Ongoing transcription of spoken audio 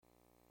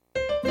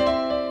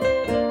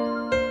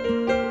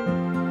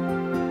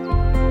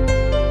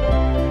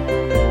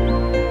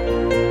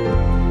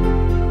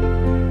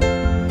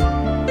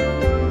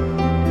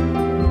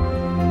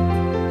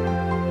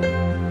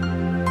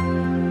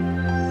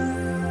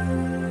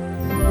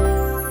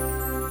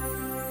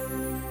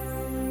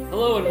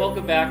Hello and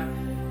welcome back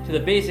to the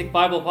Basic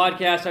Bible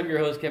Podcast. I'm your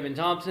host, Kevin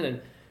Thompson,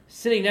 and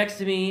sitting next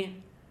to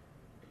me,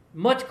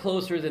 much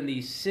closer than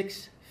the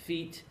 6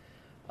 feet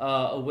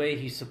away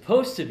he's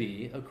supposed to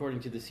be,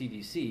 according to the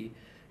CDC,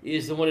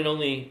 is the one and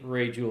only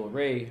Ray Jewell.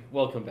 Ray,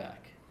 welcome back.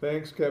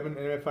 Thanks, Kevin.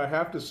 And if I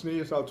have to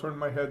sneeze, I'll turn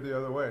my head the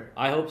other way.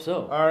 I hope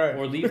so. All right.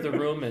 Or leave the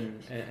room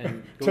and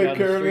go Take down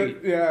care the street.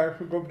 of it. Yeah,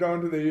 go down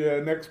to the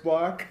next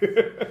block.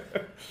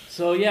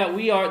 So yeah,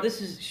 we are.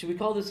 Should we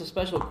call this a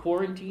special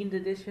quarantined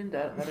edition?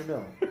 I don't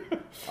know.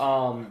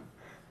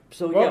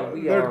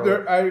 We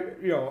are.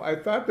 I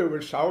thought there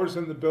were showers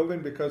in the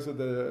building because of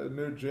the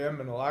new gym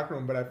and the locker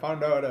room, but I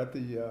found out at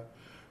the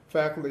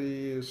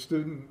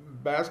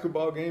faculty-student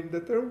basketball game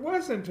that there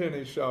wasn't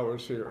any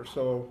showers here.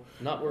 So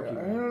not working.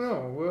 I don't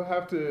know. We'll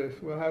have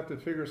to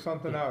figure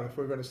something out if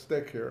we're going to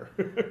stick here.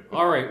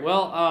 All right.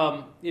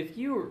 Well, if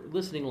you were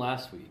listening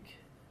last week,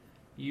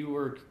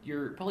 you're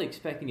probably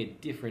expecting a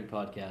different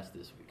podcast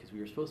this week because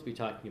we were supposed to be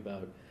talking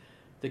about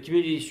the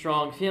Community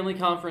Strong Family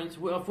Conference,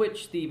 of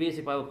which the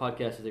Basic Bible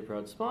Podcast is a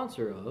proud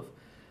sponsor of.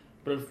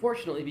 But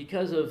unfortunately,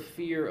 because of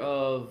fear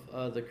of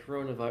the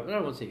coronavirus, I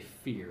don't want to say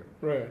fear,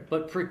 right,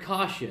 but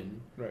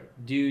precaution, right,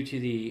 due to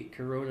the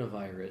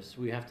coronavirus,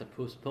 we have to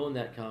postpone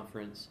that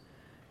conference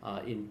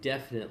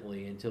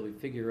indefinitely until we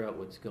figure out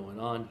what's going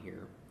on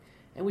here.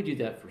 And we do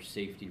that for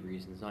safety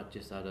reasons, not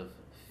just out of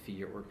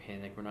fear or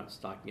panic. We're not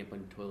stocking up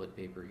on toilet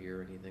paper here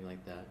or anything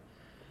like that.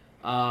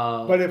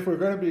 But if we're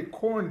going to be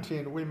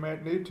quarantined, we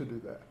might need to do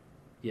that.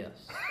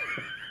 Yes.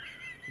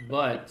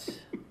 But...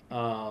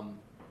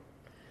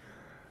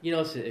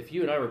 if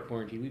you and I were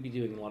quarantined, we'd be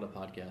doing a lot of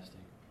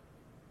podcasting.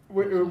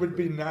 It would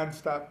be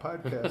nonstop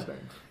podcasting.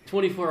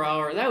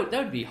 24-hour. That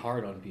would be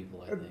hard on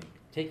people, I think.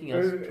 Taking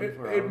us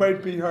 24 hours. It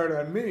might be hard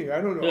on me.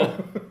 I don't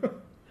know.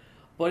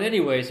 But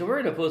anyway, so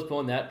we're going to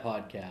postpone that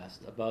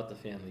podcast about the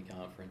family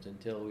conference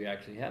until we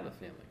actually have a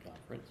family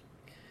conference.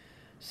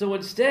 So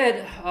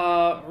instead,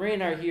 Ray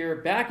and I are here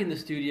back in the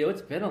studio.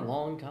 It's been a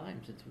long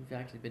time since we've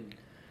actually been...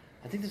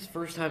 I think this is the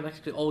first time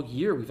actually all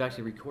year we've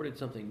actually recorded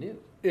something new.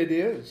 It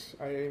is.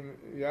 It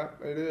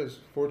is.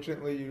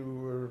 Fortunately,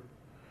 you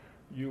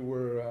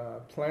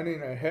were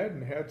planning ahead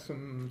and had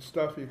some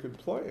stuff you could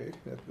play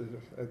at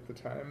the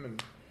time.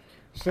 And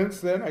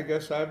since then, I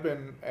guess I've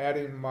been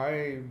adding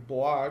my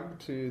blog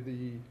to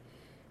the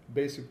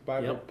Basic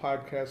Bible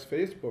Podcast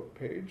Facebook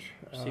page.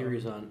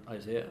 Series on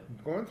Isaiah.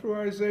 Going through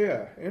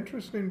Isaiah.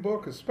 Interesting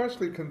book,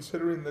 especially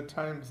considering the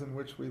times in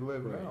which we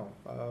live now.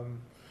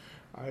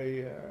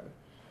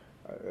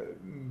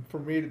 For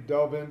me to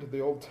delve into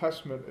the Old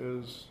Testament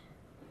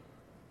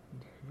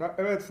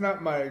it's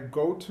not my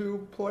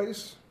go-to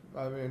place.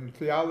 I mean,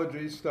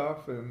 theology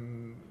stuff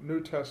and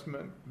New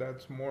Testament,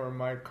 that's more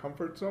my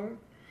comfort zone.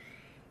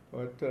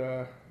 But,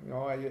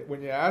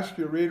 when you ask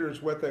your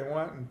readers what they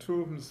want, and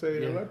two of them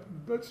say,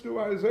 let's do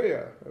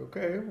Isaiah.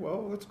 Okay,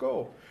 well, let's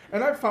go.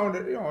 And I found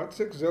it, it's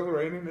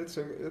exhilarating.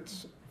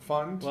 It's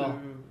fun to...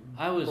 Well,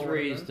 I was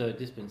raised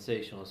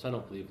dispensational, so I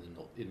don't believe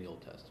in the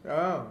Old Testament.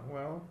 Oh,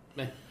 well...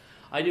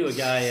 I knew a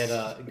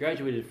guy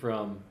graduated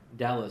from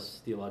Dallas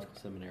Theological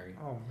Seminary.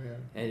 Oh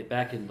man! And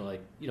back in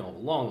a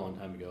long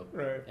time ago.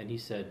 Right. And he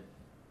said,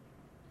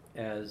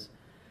 as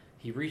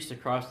he walked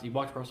across the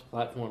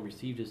platform,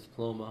 received his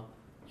diploma,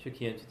 shook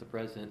hands with the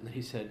president, and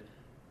he said,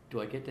 "Do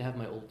I get to have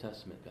my Old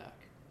Testament back?"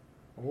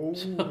 Oh.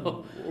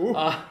 So,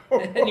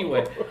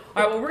 anyway, all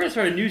right. Well, we're going to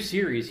start a new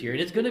series here,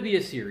 and it's going to be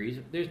a series.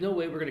 There's no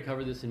way we're going to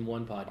cover this in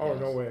one podcast. Oh,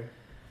 no way.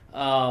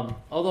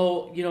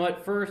 Although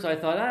at first I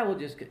thought we'll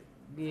just get.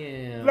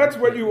 Yeah, that's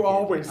what you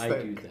always think.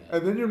 I do that.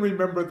 And then you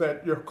remember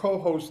that your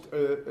co-host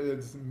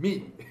is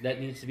me.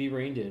 That needs to be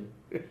reined in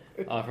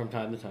from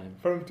time to time.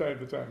 From time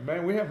to time.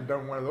 Man, we haven't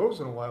done one of those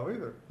in a while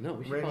either. No,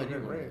 we should probably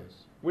do one of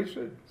those. We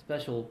should.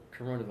 Special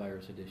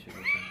coronavirus edition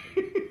or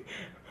something.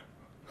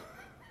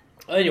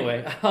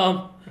 Anyway,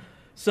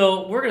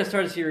 so we're going to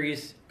start a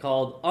series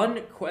called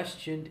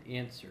Unquestioned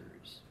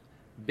Answers,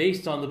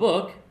 based on the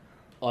book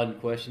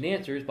Unquestioned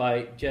Answers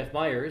by Jeff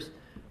Myers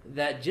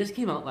that just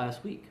came out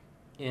last week.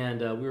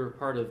 And we were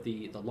part of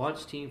the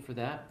launch team for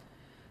that.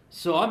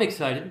 So I'm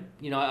excited.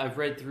 I've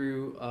read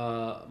through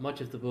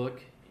much of the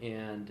book,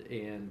 and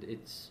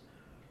it's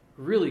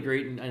really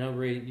great. And I know,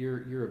 Ray,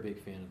 you're a big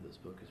fan of this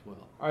book as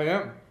well. I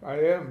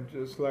am.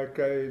 Just like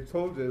I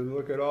told you,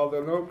 look at all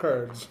the note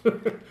cards.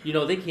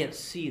 They can't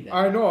see that.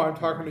 I know, I'm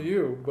talking to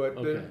you, but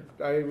okay.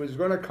 I was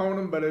going to count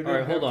them, but I didn't all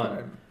right, have hold time.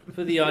 On.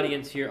 For the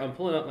audience here, I'm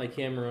pulling up my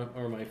camera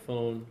or my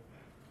phone.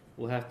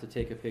 We'll have to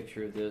take a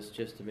picture of this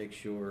just to make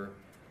sure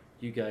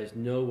you guys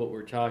know what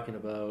we're talking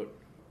about.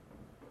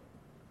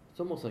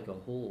 It's almost like a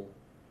whole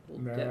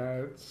Nah,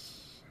 deck.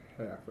 it's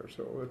half or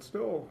so. It's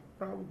still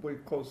probably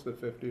close to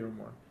 50 or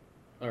more.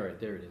 All right,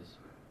 there it is.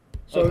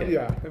 So okay.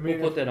 yeah, I mean,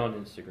 we'll put that on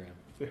Instagram.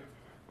 Yeah.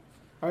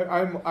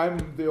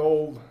 I'm the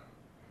old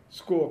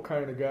school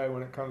kind of guy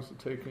when it comes to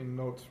taking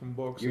notes from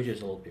books. You're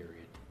just old,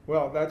 period.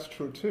 Well, that's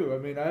true too. I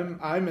mean,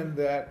 I'm in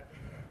that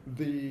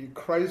the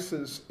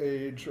crisis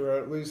age, or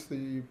at least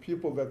the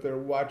people that they're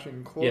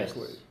watching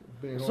closely. Yes.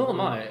 being So over,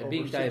 am I. over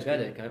Being 60.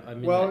 diabetic, I'm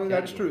in Well, that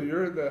that's category. true.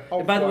 You're the health.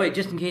 And by the way, wise.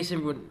 just in case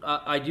everyone,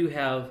 I do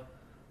have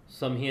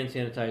some hand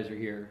sanitizer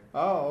here,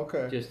 Oh,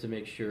 okay. just to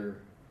make sure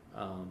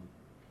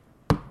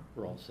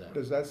we're all set.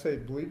 Does that say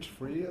bleach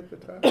free at the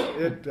top?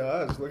 It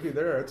does. Looky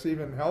there. It's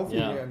even healthy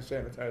Yeah. hand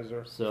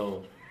sanitizer.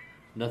 So,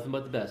 nothing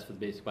but the best for the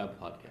Basic Bible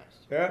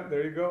Podcast. Yeah,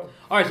 there you go.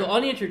 All right, so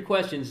Unanswered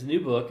Questions,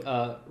 new book,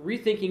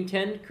 Rethinking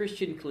 10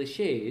 Christian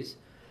Cliches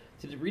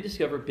to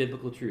Rediscover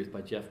Biblical Truth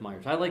by Jeff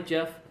Myers. I like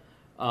Jeff.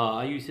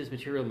 I use his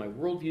material in my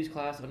Worldviews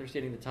class,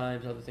 Understanding the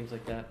Times, other things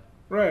like that.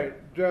 Right.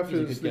 Jeff He's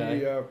a is good guy.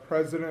 the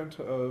president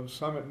of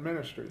Summit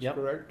Ministries, Yep.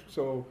 correct?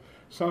 So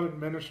Summit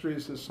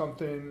Ministries is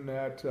something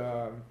that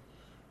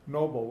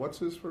Noble, what's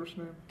his first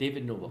name?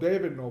 David Noble.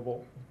 David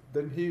Noble.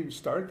 Didn't he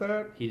start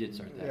that? He did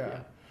start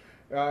that,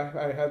 yeah.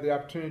 I had the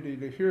opportunity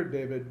to hear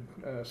David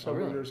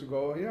several really? years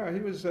ago. Yeah, he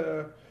was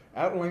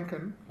at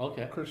Lincoln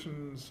Okay.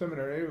 Christian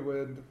Seminary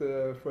with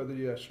for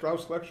the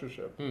Strauss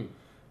Lectureship. Hmm.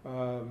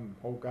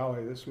 Oh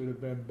golly, this would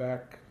have been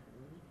back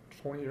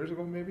 20 years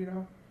ago, maybe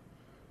now.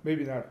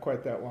 Maybe not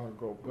quite that long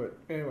ago, but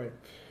anyway.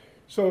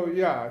 So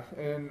yeah,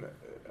 and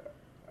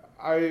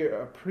I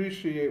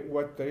appreciate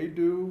what they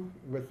do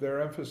with their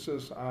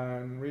emphasis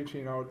on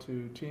reaching out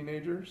to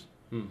teenagers,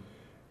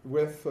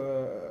 with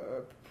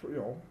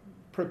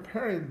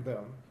preparing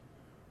them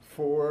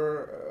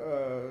for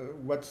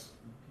what's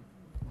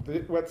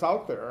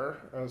out there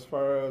as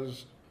far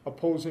as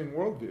opposing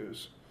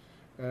worldviews,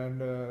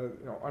 and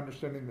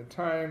understanding the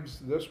times.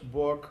 This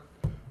book,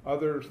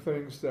 other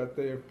things that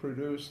they have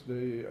produced,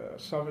 the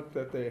summit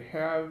that they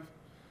have.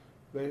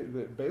 They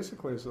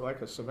basically is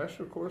like a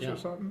semester course Yeah. or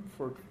something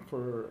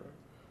for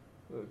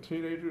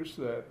teenagers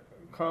that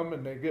come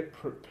and they get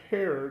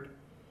prepared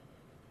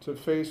to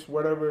face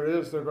whatever it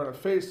is they're going to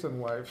face in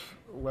life,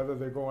 whether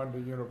they go on to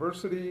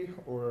university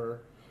or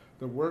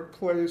the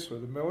workplace or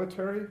the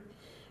military.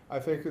 I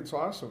think it's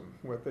awesome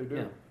what they do.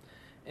 Yeah.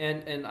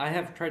 And I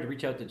have tried to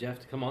reach out to Jeff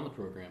to come on the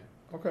program,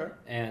 Okay,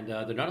 and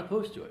they're not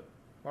opposed to it.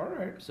 all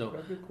right. So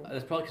that'd be cool.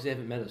 that's probably because they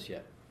haven't met us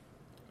yet.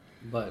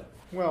 But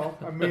Well,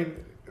 I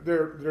mean,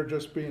 they're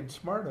just being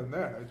smart on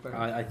that, I think.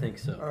 I think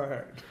so. All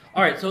right.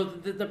 All right, so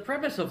the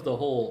premise of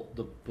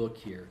the book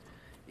here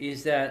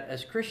is that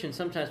as Christians,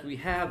 sometimes we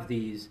have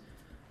these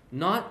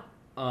not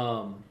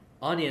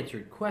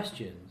unanswered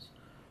questions,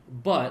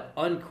 but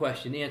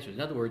unquestioned answers.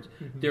 In other words,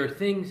 there are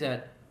things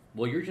that,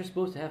 well, you're just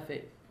supposed to have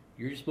faith.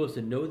 You're just supposed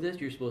to know this.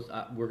 You're supposed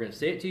to, we're going to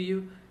say it to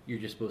you. You're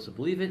just supposed to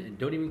believe it and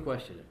don't even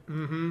question it.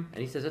 Mm-hmm.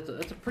 And he says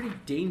that's a pretty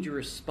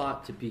dangerous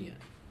spot to be in.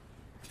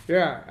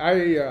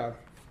 Yeah,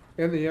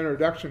 in the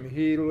introduction,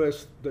 he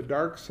lists the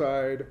dark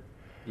side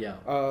Yeah.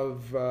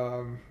 of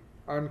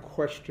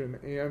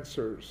unquestioned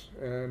answers,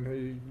 and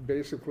he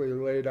basically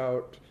laid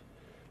out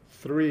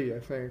three, I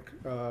think.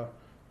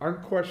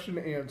 Unquestioned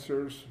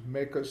answers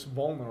make us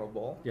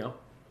vulnerable. Yeah.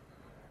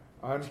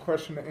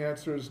 Unquestioned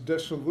answers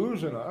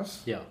disillusion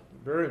us, Yeah.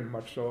 very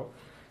much so.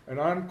 And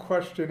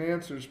unquestioned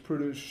answers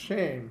produce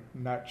shame,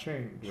 not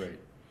change. Right.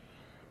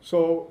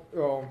 So,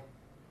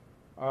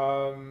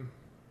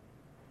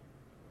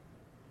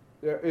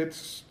 yeah,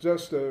 it's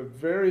just a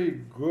very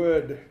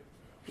good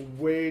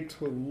way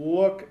to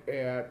look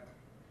at.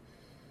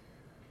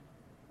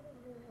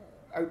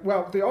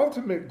 Well, the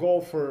ultimate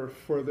goal for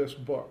this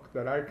book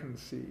that I can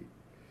see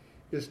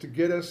is to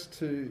get us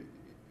to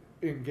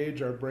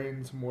engage our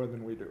brains more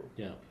than we do.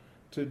 Yeah.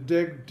 To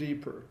dig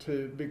deeper,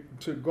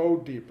 to go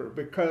deeper,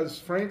 because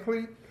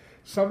frankly,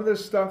 some of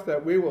this stuff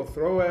that we will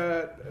throw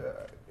at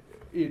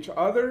each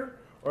other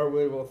or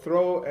we will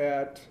throw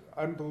at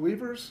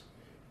unbelievers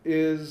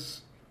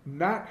is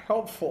not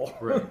helpful.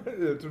 Right.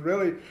 It's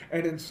really,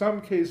 and in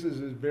some cases,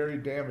 is very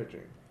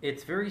damaging.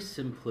 It's very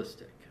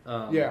simplistic.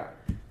 Yeah.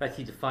 In fact,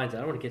 he defines it. I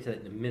don't want to get to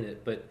that in a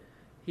minute, but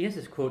he has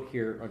this quote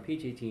here on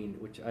page 18,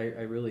 which I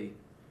really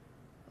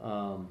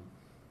I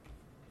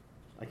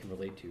can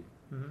relate to.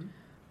 Mm-hmm.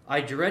 I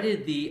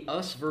dreaded the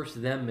us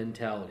versus them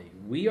mentality.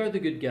 We are the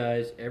good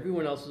guys.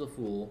 Everyone else is a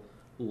fool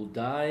who will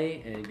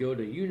die and go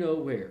to you know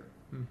where.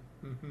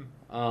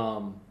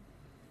 Mm-hmm.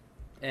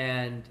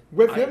 And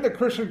Within the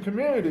Christian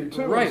community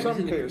too, right, in some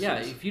within cases. yeah.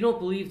 If you don't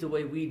believe the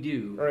way we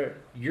do, Right.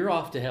 you're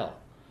off to hell.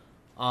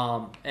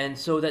 And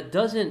so that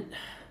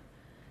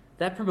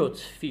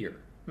promotes fear.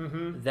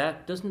 Mm-hmm.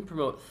 That doesn't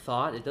promote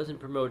thought. It doesn't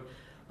promote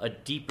a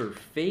deeper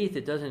faith.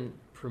 It doesn't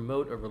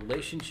promote a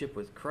relationship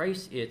with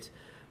Christ. It's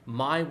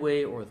my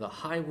way or the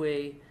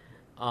highway.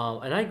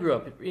 And I grew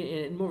up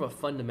in more of a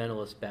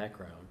fundamentalist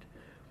background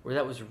where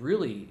that was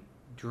really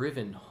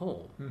driven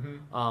home.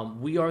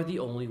 Mm-hmm. We are the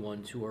only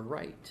ones who are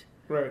right.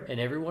 Right. And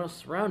everyone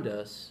else around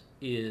us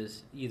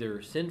is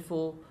either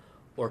sinful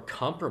or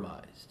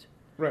compromised.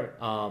 Right.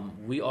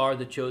 We are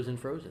the chosen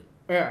frozen.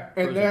 Yeah,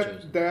 and Frozen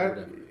chosen, that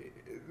whatever.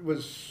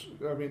 was,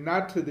 I mean,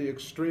 not to the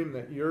extreme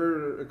that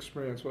your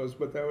experience was,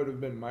 but that would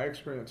have been my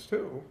experience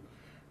too.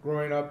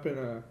 Growing up in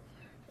a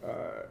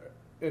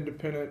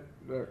independent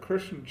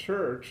Christian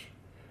church,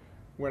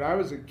 when I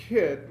was a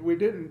kid, we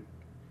didn't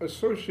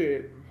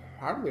associate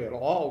hardly at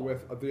all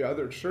with the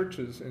other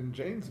churches in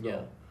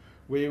Janesville.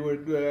 we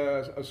would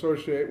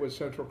associate with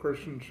Central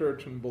Christian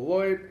Church in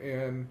Beloit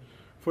and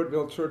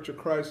Footville Church of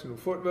Christ in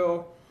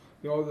Footville.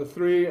 The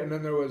three, and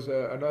then there was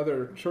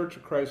another Church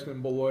of Christ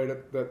in Beloit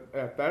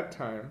at that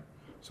time.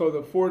 So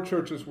the four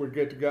churches would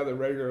get together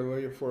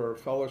regularly for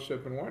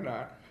fellowship and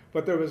whatnot,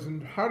 but there was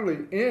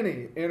hardly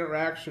any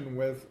interaction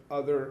with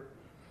other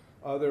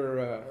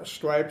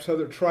stripes,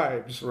 other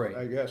tribes, right.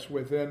 I guess,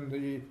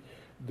 within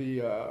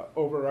the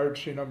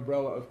overarching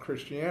umbrella of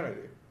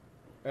Christianity.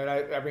 And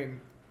I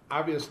mean,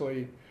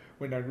 obviously,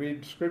 when I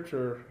read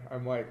Scripture,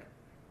 I'm like,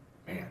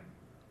 man,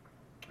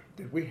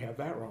 did we have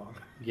that wrong?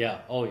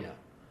 Yeah. Oh, yeah.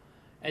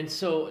 And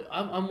so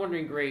I'm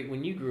wondering, Gray,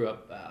 when you grew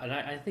up, and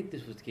I think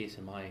this was the case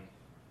in my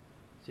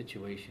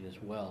situation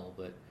as well,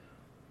 but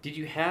did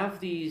you have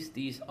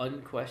these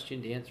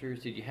unquestioned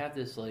answers? Did you have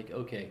this like,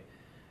 okay,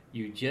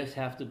 you just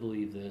have to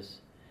believe this,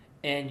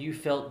 and you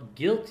felt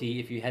guilty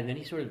if you had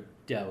any sort of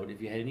doubt,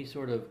 if you had any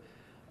sort of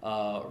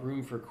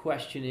room for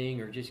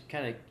questioning or just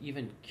kind of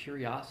even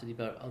curiosity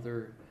about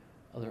other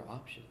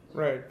options?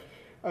 Right.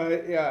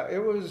 Yeah,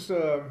 it was,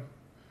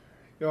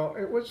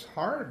 it was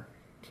hard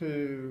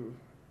to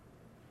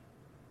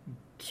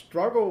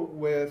struggle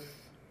with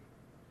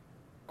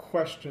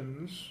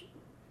questions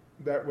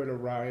that would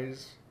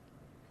arise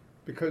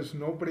because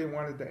nobody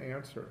wanted to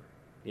answer.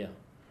 Yeah.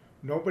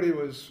 Nobody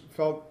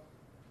felt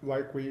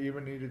like we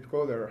even needed to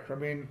go there. I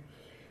mean,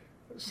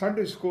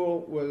 Sunday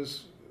school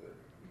was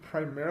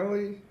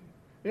primarily,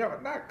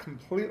 not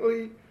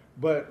completely,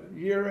 but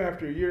year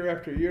after year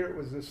after year, it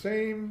was the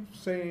same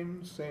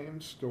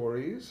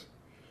stories.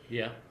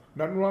 Yeah.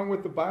 Nothing wrong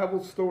with the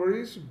Bible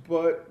stories,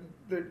 but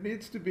there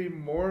needs to be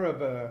more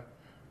of a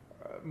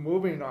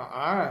moving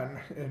on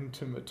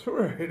into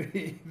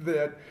maturity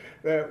that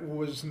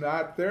was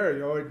not there.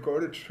 You'd go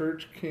to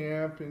church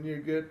camp and you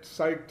get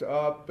psyched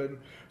up, and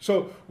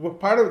so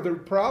part of the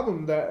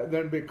problem that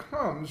then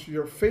becomes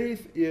your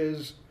faith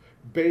is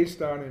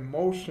based on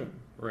emotion,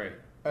 right,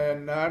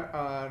 and not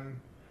on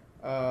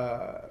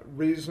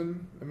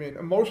reason. I mean,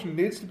 emotion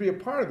needs to be a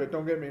part of it.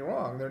 Don't get me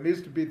wrong. There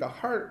needs to be the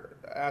heart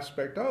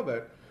aspect of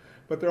it.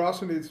 But there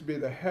also needs to be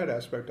the head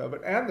aspect of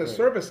it and the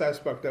service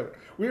aspect of it.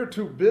 We are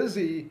too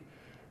busy,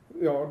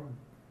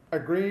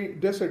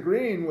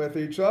 disagreeing with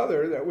each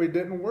other that we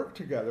didn't work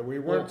together. We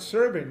weren't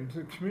serving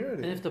the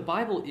community. And if the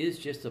Bible is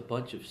just a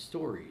bunch of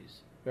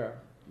stories,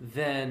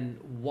 then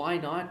why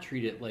not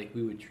treat it like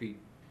we would treat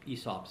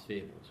Aesop's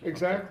fables?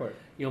 Exactly.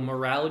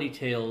 Morality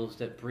tales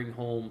that bring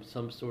home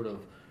some sort of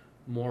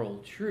moral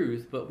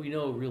truth, but we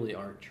know really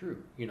aren't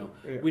true.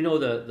 We know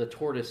the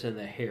tortoise and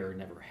the hare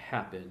never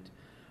happened.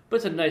 But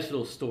it's a nice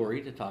little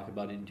story to talk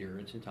about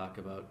endurance and talk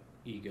about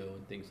ego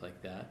and things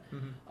like that.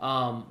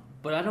 Mm-hmm.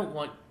 But I don't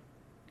want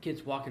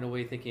kids walking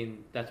away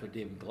thinking that's what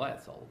David and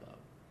Goliath's all about.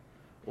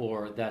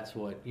 Or that's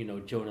what,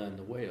 Jonah and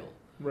the whale.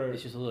 Right.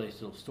 It's just a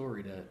nice little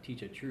story to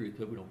teach a truth,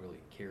 but we don't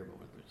really care about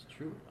whether it's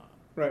true or not.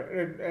 Right.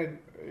 And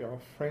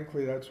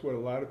frankly, that's what a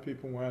lot of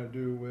people want to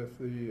do with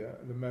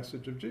the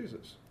message of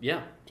Jesus.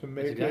 Yeah. To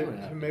make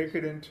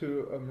it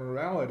into a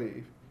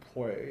morality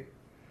play.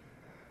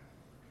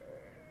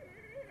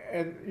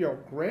 And,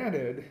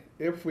 granted,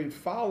 if we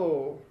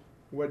follow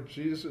what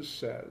Jesus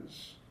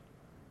says,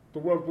 the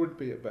world would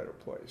be a better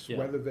place,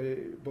 whether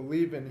they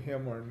believe in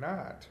him or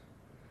not.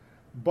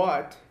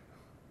 But,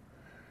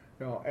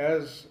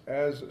 as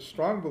a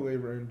strong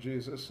believer in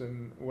Jesus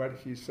and what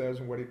he says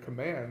and what he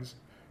commands,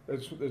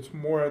 it's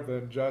more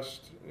than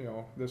just,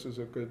 this is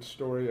a good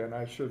story and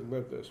I should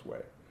live this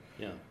way.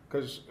 Yeah.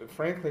 Because,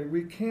 frankly,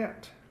 we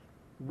can't.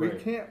 We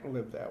can't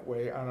live that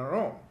way on our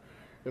own.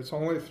 It's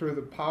only through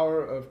the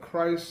power of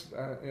Christ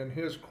in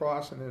his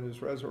cross and in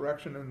his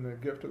resurrection and the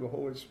gift of the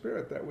Holy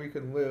Spirit that we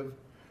can live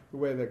the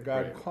way that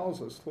God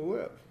calls us to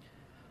live.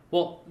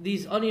 Well,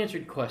 these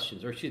unanswered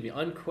questions, or excuse me,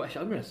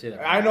 unquestioned, I'm going to say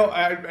that. I know.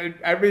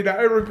 I mean,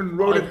 I even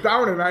wrote it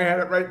down and I had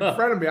it right in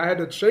front of me. I had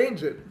to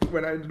change it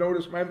when I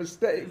noticed my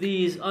mistake.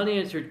 These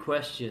unanswered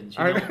questions.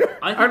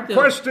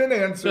 Unquestioned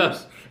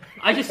answers.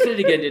 I just said it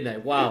again, didn't I?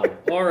 Wow.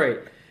 All right.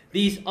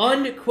 These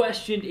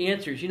unquestioned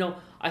answers.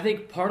 I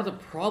think part of the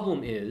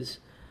problem is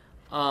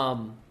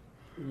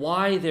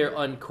why they're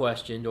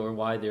unquestioned, or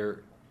why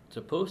they're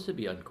supposed to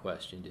be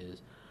unquestioned,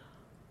 is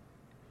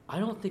I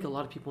don't think a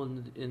lot of people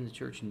in the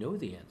church know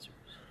the answers.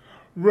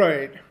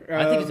 Right.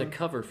 I think it's a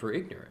cover for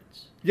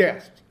ignorance.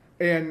 Yes.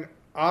 And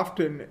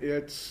often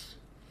it's,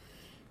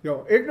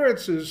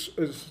 ignorance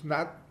is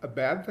not a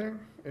bad thing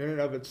in and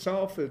of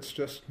itself. It's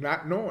just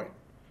not knowing.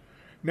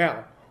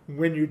 Now,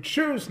 when you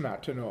choose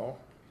not to know,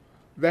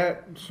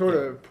 that sort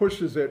of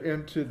pushes it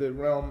into the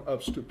realm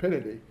of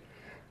stupidity.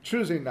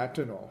 Choosing not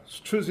to know,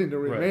 choosing to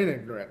remain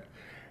ignorant.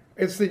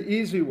 It's the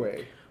easy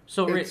way.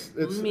 So let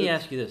me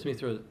ask you this.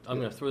 I'm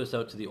going to throw this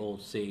out to the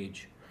old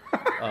sage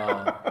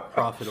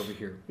prophet over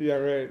here. Yeah,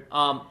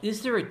 right.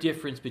 Is there a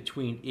difference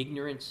between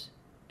ignorance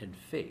and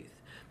faith?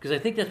 Because I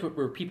think that's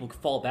where people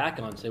fall back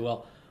on and say,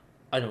 well,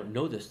 I don't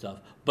know this stuff,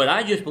 but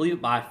I just believe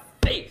it by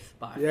faith.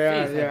 By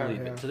faith, I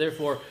believe it. So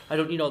therefore, I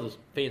don't need all this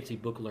fancy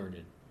book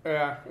learning.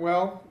 Yeah,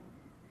 well,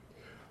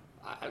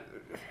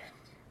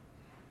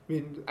 I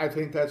mean, I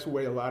think that's the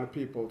way a lot of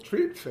people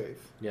treat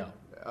faith. Yeah.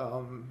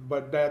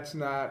 But that's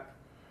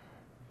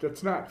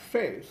not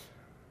faith.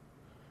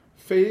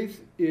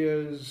 Faith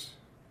is,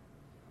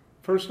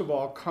 first of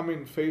all,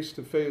 coming face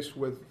to face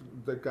with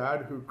the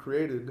God who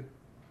created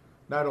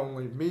not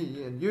only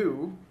me and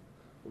you,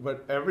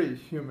 but every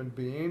human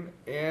being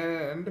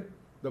and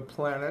the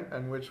planet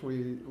on which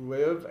we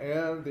live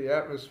and the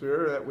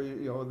atmosphere that we,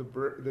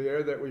 the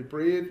air that we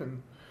breathe,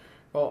 and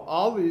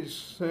all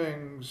these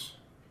things.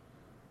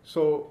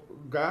 So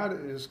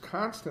God is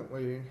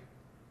constantly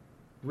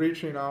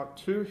reaching out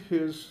to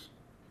his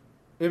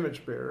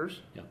image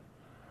bearers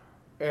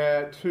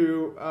and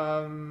to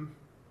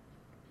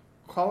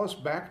call us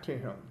back to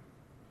him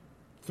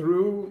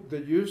through the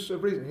use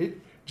of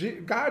reason.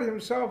 God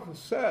himself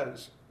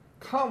says,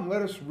 "Come,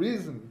 let us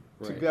reason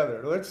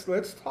together.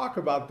 Let's talk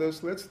about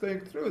this. Let's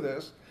think through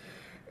this."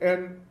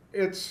 And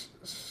it's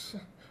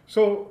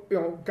so,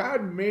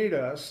 God made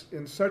us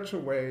in such a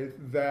way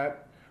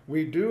that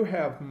we do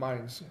have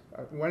minds.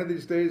 One of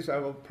these days I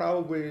will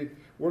probably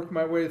work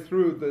my way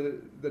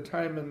through the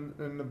time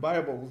in the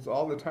Bible,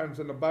 all the times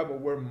in the Bible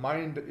where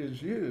mind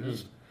is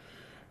used.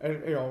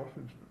 And,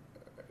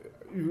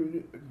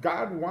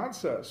 God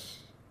wants us.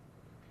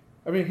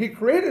 I mean, he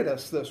created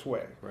us this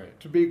way. Right.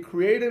 To be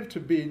creative, to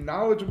be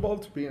knowledgeable,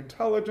 to be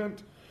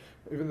intelligent,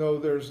 even though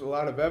there's a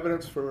lot of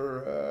evidence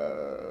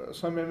for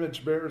some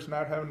image bearers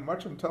not having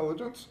much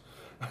intelligence.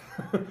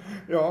 I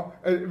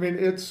mean,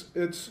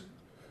 it's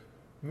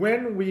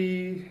when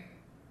we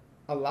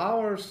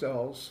allow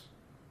ourselves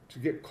to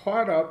get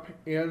caught up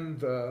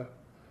in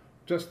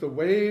just the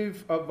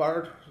wave of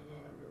our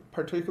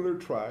particular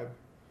tribe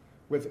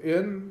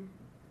within,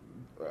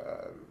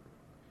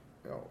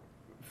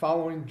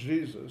 following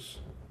Jesus,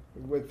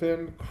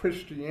 within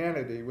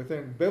Christianity,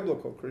 within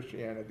biblical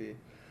Christianity,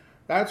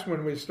 that's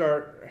when we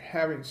start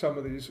having some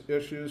of these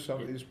issues,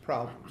 some of these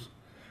problems.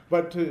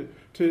 But to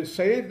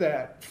say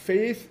that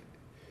faith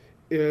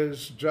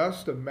is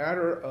just a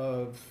matter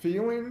of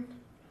feeling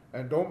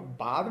and don't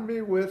bother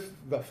me with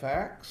the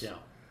facts,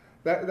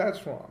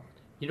 that's wrong.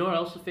 You know what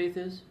else the faith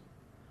is?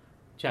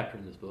 Chapter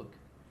in this book.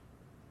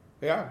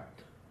 Yeah.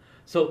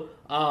 So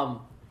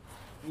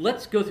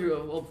let's go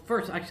through. Well,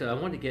 first, actually, I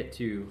want to get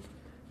to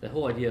the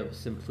whole idea of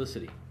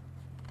simplicity.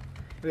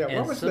 Yeah. And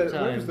what was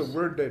the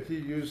word that he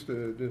used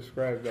to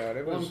describe that?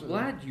 I'm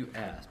glad you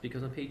asked,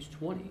 because on page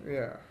 20,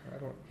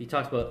 he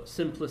talks about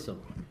simplism.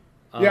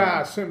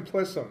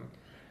 Simplism.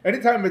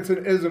 Anytime it's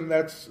an ism,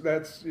 that's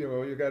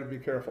you got to be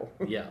careful.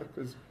 Yeah.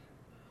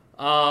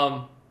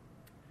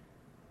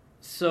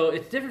 So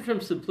it's different from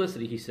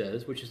simplicity, he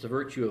says, which is the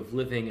virtue of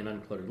living an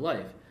uncluttered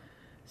life.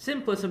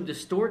 Simplism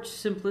distorts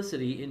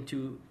simplicity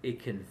into a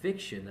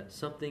conviction that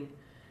something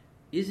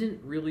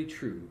isn't really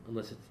true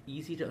unless it's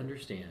easy to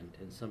understand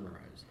and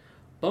summarize.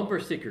 Bumper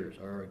stickers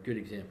are a good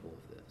example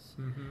of this.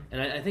 Mm-hmm.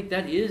 And I think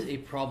that is a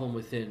problem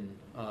within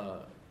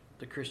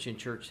the Christian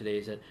church today,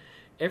 is that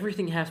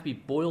everything has to be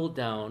boiled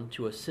down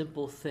to a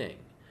simple thing,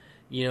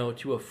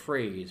 to a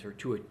phrase or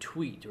to a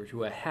tweet or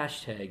to a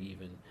hashtag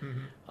even.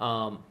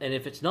 Mm-hmm. And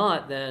if it's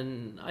not,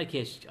 then I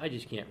just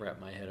can't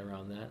wrap my head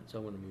around that, so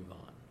I want to move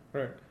on.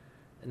 Right.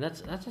 And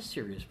that's a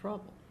serious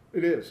problem.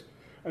 It is.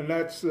 And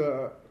that's,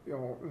 the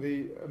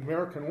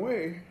American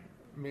way.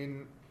 I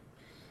mean,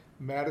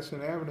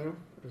 Madison Avenue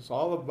is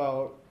all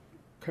about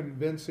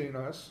convincing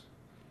us.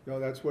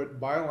 That's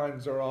what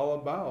bylines are all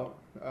about.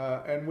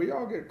 And we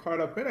all get caught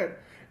up in it.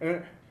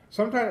 And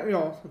sometimes,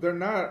 they're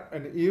not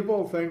an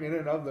evil thing in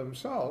and of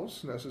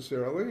themselves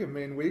necessarily. I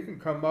mean, we can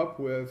come up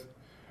with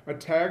a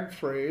tag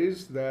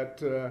phrase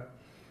that,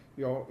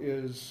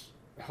 is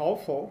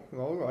helpful,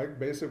 like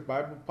Basic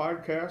Bible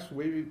Podcast.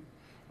 We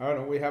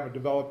haven't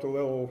developed a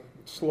little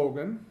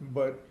slogan,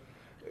 but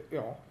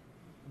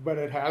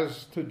it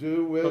has to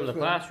do with from the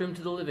classroom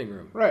to the living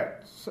room. Right,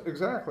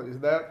 exactly,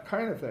 that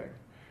kind of thing.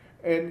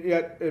 And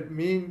yet it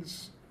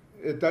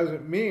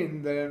doesn't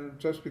mean then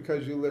just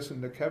because you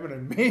listen to Kevin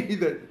and me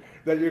that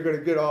you're going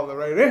to get all the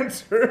right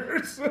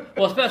answers.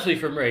 Well, especially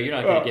from Ray, you're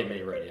not going to get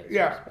many right answers.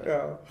 Yeah.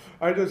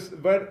 That's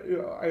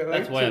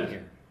why I'm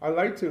here. I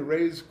like to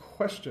raise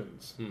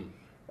questions. Maybe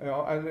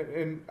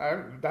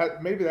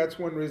that's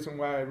one reason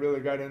why I really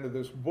got into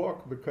this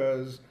book,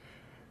 because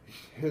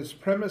his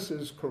premise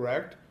is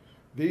correct.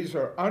 These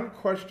are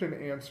unquestioned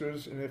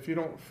answers, and if you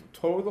don't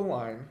toe the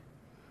line,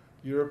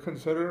 you're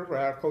considered a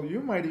radical.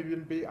 You might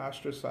even be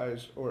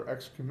ostracized or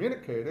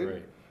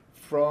excommunicated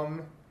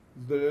from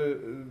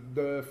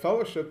the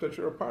fellowship that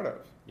you're a part of.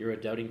 You're a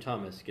doubting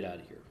Thomas. Get out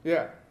of here.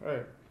 Yeah,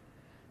 right.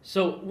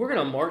 So we're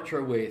going to march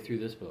our way through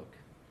this book,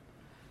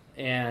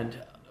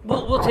 and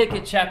we'll take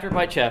it chapter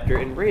by chapter.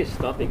 And Ray is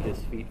stomping his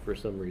feet for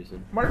some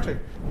reason. Marching.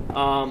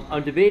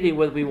 I'm debating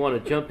whether we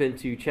want to jump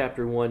into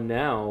chapter 1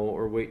 now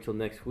or wait till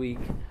next week,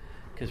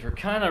 because we're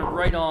kind of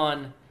right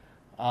on.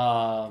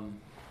 I'm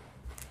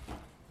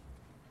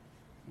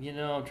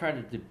trying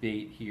to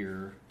debate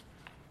here.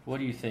 What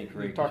do you think,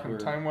 Ray? You're talking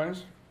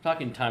time-wise?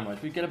 talking time-wise,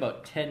 we've got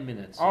about 10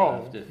 minutes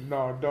Oh, left.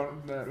 no,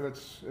 don't,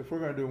 let's, if we're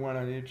gonna do one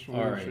on each, we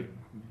All right. should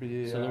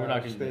be, So then we're not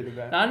going to stated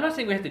that. Now, I'm not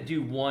saying we have to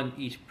do one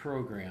each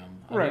program.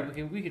 I mean,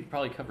 Right. we could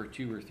probably cover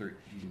 2 or 3.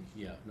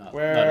 Yeah, not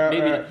Well,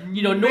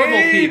 maybe normal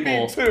maybe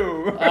people.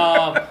 2.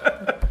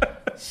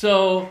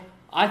 So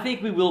I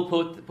think we will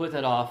put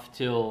that off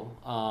till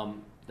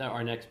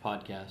our next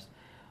podcast.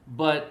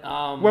 But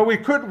Well, what we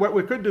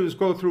could do is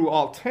go through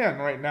all 10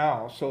 right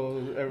now, so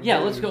yeah,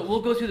 let's everybody's- go.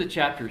 We'll go through the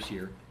chapters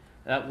here.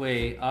 That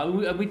way,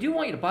 we do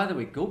want you to, by the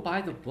way, go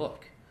buy the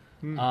book.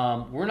 We're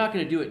not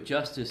going to do it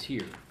justice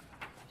here.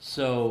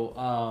 So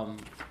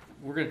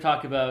we're going to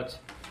talk about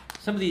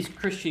some of these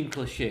Christian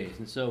cliches,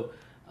 and so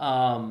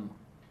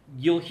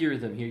you'll hear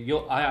them here.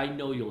 I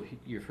know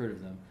you've heard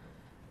of them.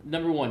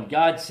 Number 1,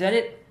 God said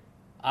it,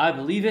 I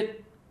believe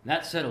it, and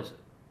that settles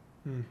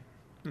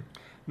it.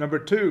 Number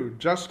 2,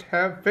 just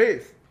have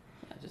faith.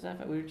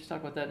 We were just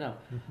talking about that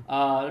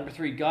now. Number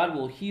 3, God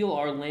will heal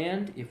our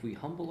land if we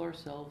humble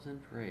ourselves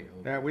and pray.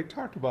 Yeah, we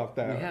talked about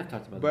that. We have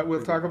talked about that. But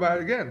we'll talk about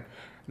it again.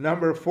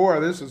 Number 4,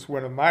 this is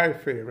one of my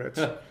favorites.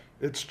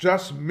 It's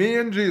just me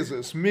and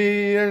Jesus.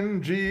 Me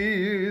and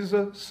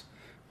Jesus.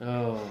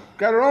 Oh,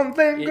 Got our own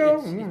thing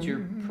going. it's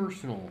your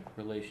personal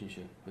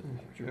relationship with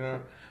Yeah.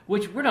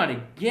 which we're not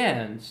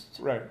against,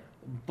 Right,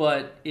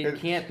 but it It's-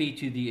 can't be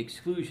to the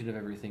exclusion of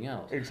everything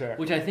else. exactly.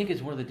 Which I think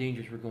is one of the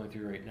dangers we're going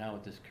through right now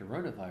with this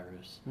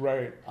coronavirus.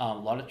 Right. A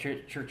lot of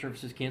church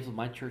services canceled.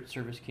 My church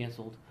service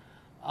canceled.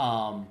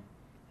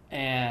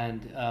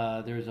 And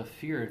there's a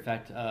fear. In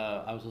fact,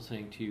 I was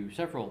listening to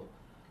several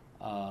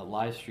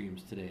live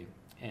streams today.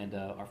 And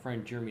our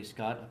friend Jeremy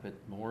Scott up at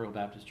Memorial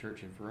Baptist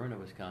Church in Verona,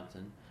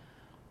 Wisconsin,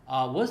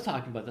 was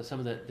talking about that some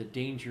of the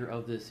danger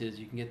of this is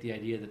you can get the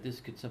idea that this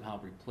could somehow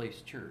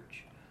replace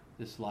church,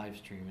 this live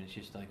stream. And it's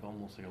just like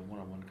almost like a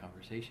one-on-one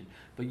conversation.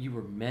 But you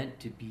were meant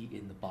to be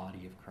in the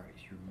body of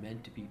Christ. You're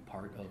meant to be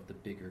part of the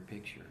bigger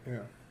picture. Yeah.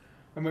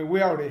 I mean,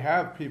 we already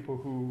have people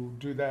who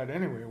do that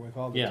anyway with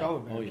all the Yeah.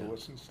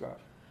 televangelists and stuff.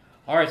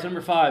 All right, so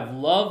number 5,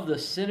 love the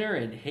sinner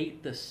and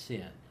hate the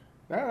sin.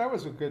 That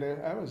was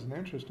an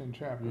interesting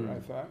chapter, I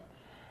thought.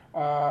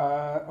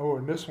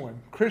 And this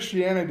one,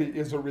 Christianity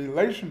is a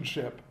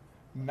relationship,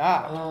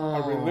 not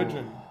a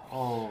religion.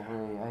 Oh,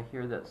 really? I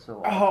hear that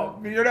so Oh,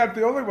 often. you're not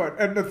the only one.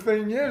 And the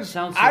thing is,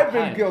 Sounds so I've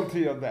been pious.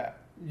 guilty of that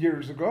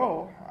years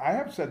ago. I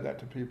have said that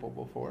to people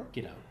before.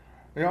 Get out.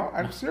 You know,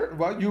 I'm serious.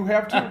 Well, you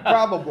have to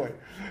probably.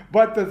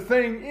 But the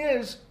thing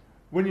is,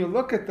 when you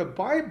look at the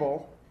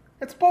Bible,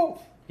 it's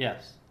both.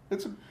 Yes.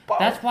 It's both.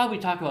 That's why we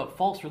talk about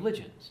false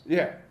religions.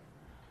 Yeah.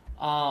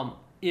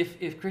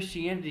 If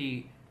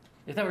Christianity,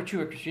 if that were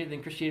true of Christianity,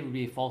 then Christianity would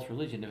be a false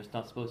religion if it's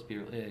not supposed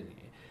to be.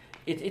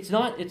 It's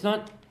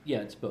not. Yeah,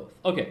 it's both.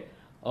 Okay.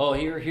 Oh,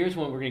 here's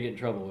one we're gonna get in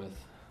trouble with.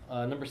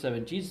 Number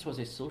 7, Jesus was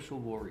a social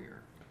warrior.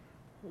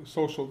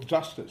 Social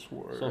justice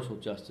warrior. Social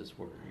justice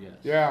warrior. Yes.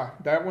 Yeah,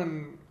 that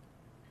one.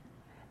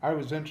 I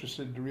was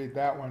interested to read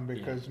that one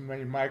because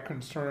my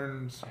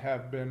concerns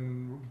have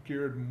been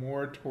geared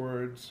more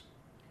towards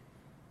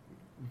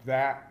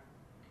that.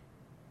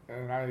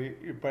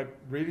 But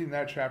reading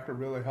that chapter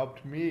really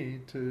helped me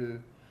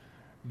to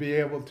be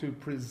able to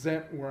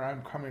present where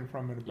I'm coming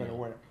from in a better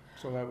way.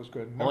 So that was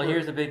good. Well,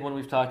 here's the big one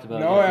we've talked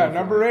about.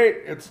 Number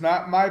 8. It's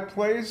not my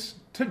place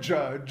to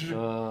judge.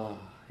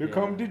 Here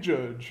come the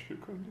judge.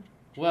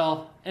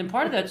 Well, and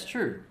part of that's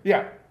true,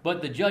 Yeah,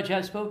 but the judge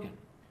has spoken.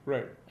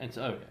 right. And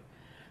so, okay.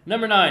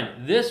 Number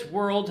 9, this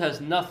world has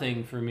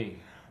nothing for me.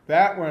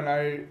 That one,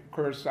 I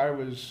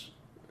was,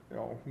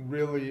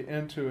 really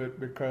into it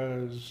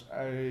because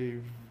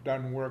I've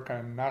done work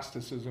on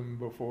Gnosticism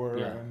before,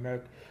 Yeah.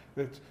 and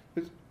it's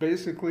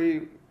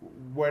basically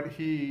what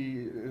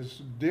he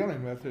is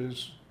dealing with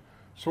is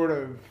sort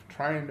of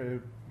trying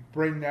to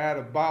bring that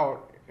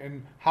about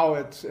and how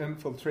it's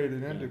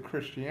infiltrated into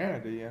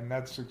Christianity, and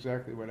that's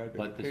exactly what I did.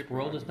 But this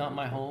world is not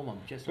my home. I'm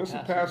just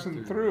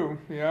passing through.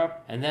 Yeah.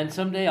 And then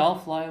someday I'll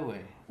fly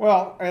away.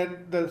 Well,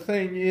 and the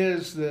thing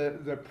is,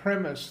 the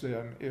premise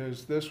then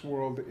is this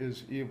world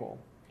is evil.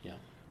 Yeah.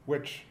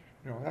 Which,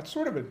 that's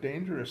sort of a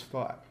dangerous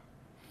thought.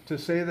 To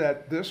say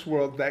that this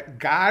world that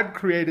God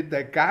created,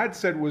 that God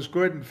said was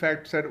good, in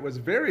fact said it was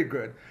very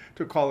good,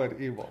 to call it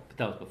evil. But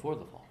that was before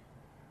the fall.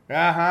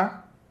 Uh-huh.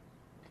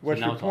 What's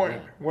now your it's all point?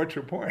 that. What's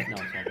your point? No,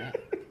 it's not that.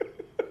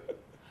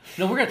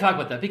 No, we're going to talk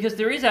about that because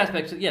there is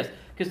aspects, yes,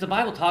 because the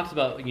Bible talks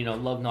about,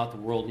 love not the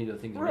world, neither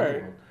things of the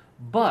Right. world.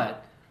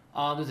 But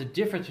there's a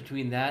difference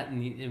between that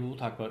and we'll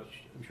talk about,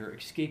 I'm sure,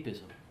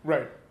 escapism.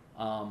 Right.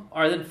 All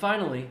right, then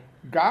finally,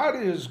 God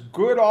is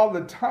good all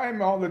the time,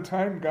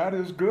 God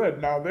is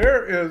good. Now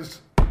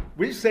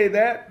we say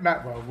that,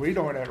 we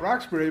don't at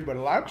Roxbury, but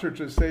a lot of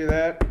churches say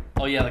that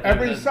like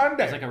every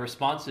Sunday. It's like a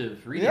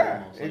responsive reading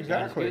Yeah, almost. Like,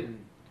 exactly. God is good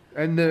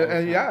And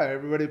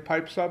everybody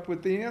pipes up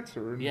with the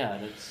answer. Yeah,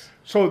 that's...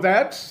 So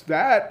that's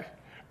that.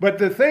 But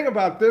the thing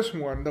about this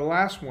one, the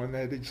last one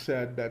that he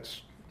said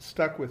that's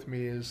stuck with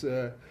me is,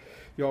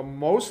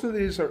 most of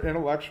these are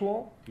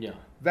intellectual. Yeah.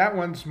 That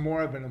one's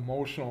more of an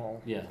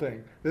emotional Yeah.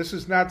 thing. This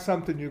is not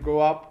something you go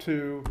up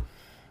to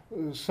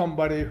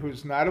somebody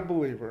who's not a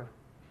believer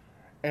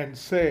and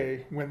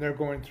say when they're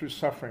going through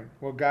suffering,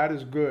 well, God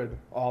is good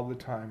all the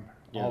time.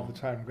 Yeah. All the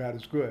time, God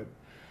is good.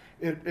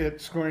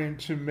 It's going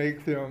to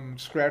make them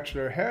scratch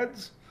their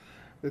heads.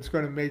 It's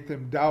going to make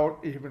them doubt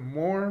even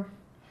more.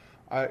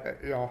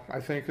 I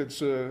think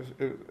it's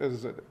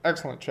an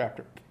excellent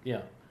chapter.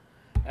 Yeah.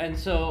 And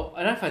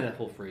I find that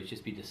whole phrase,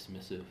 just be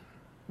dismissive.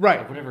 Right.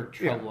 Of whatever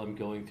trouble I'm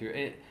going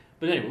through.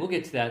 But anyway, we'll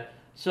get to that.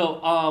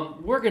 So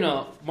we're going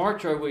to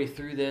march our way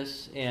through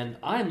this, and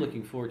I'm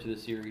looking forward to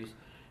this series.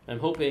 I'm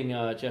hoping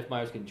Jeff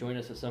Myers can join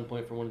us at some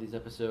point for one of these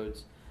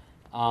episodes.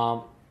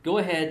 Go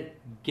ahead,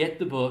 get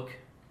the book.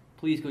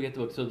 Please go get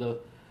the book. So the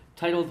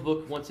title of the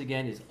book, once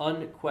again, is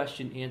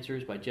Unquestioned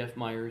Answers by Jeff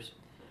Myers.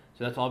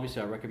 So that's obviously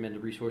our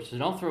recommended resources.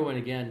 And I'll throw in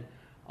again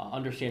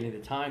Understanding the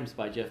Times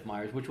by Jeff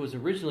Myers, which was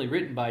originally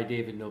written by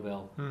David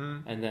Nobel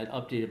and then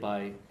updated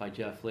by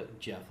Jeff.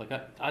 Like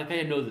I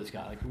know this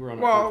guy. Like we're on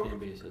a first name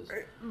basis.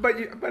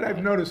 But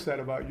I've noticed that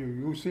about you.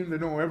 You seem to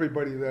know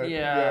everybody that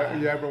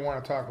you ever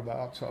want to talk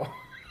about. So.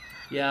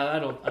 Yeah, I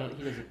don't.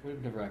 He doesn't.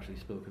 We've never actually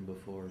spoken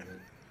before, but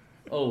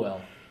oh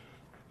well.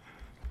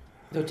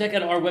 So check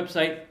out our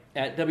website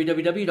at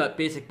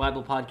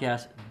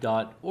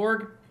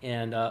www.basicbiblepodcast.org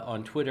and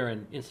on Twitter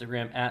and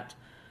Instagram at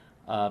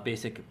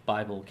Basic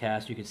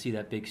Biblecast. You can see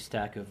that big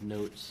stack of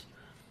notes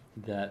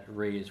that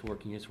Ray is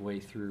working his way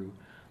through.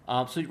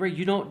 So Ray,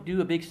 you don't do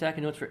a big stack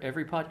of notes for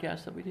every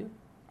podcast that we do?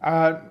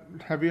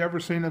 Have you ever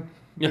seen a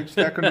big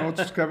stack of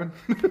notes, Kevin?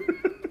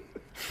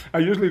 I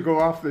usually go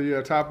off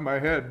the top of my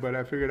head, but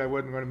I figured I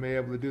wasn't going to be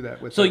able to do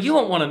that. So you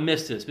won't want to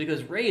miss this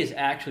because Ray is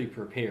actually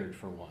prepared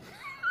for one.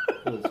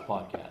 For this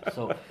podcast,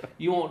 so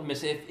you won't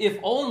miss it, if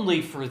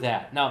only for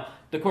that. Now,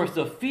 of course,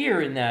 the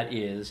fear in that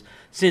is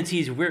since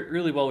he's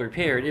really well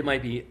prepared, it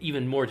might be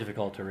even more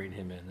difficult to rein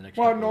him in the next.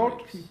 Couple of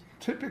weeks.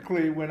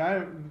 Typically,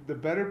 the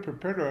better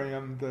prepared I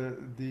am,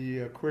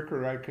 the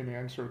quicker I can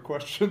answer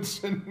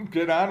questions and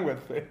get on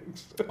with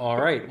things. All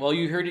right. Well,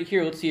 you heard it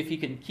here. Let's see if he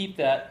can keep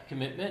that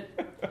commitment.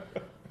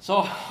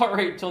 So, all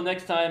right. Till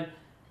next time.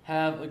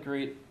 Have a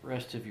great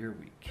rest of your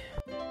week.